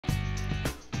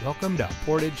Welcome to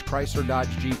Portage Chrysler Dodge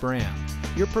Jeep Ram,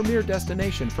 your premier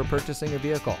destination for purchasing a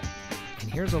vehicle.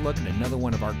 And here's a look at another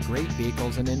one of our great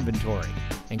vehicles in inventory,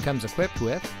 and comes equipped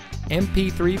with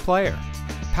MP3 player,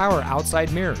 power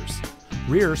outside mirrors,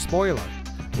 rear spoiler,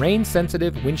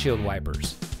 rain-sensitive windshield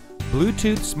wipers,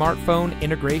 Bluetooth smartphone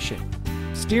integration,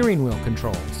 steering wheel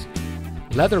controls,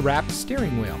 leather-wrapped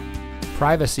steering wheel,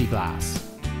 privacy glass,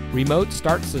 remote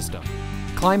start system,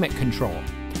 climate control,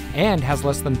 and has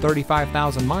less than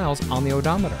 35,000 miles on the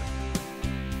odometer.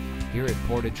 Here at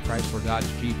Portage Chrysler Dodge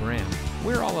Jeep Ram,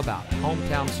 we're all about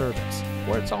hometown service,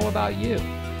 where it's all about you.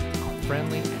 Our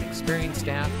friendly and experienced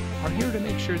staff are here to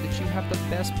make sure that you have the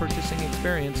best purchasing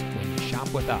experience when you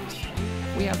shop with us.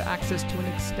 We have access to an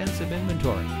extensive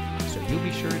inventory, so you'll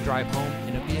be sure to drive home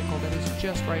in a vehicle that is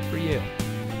just right for you.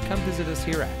 Come visit us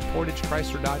here at Portage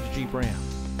Chrysler Dodge Jeep Ram.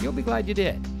 You'll be glad you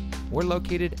did. We're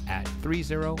located at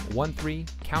 3013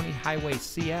 County Highway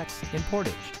CX in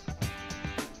Portage.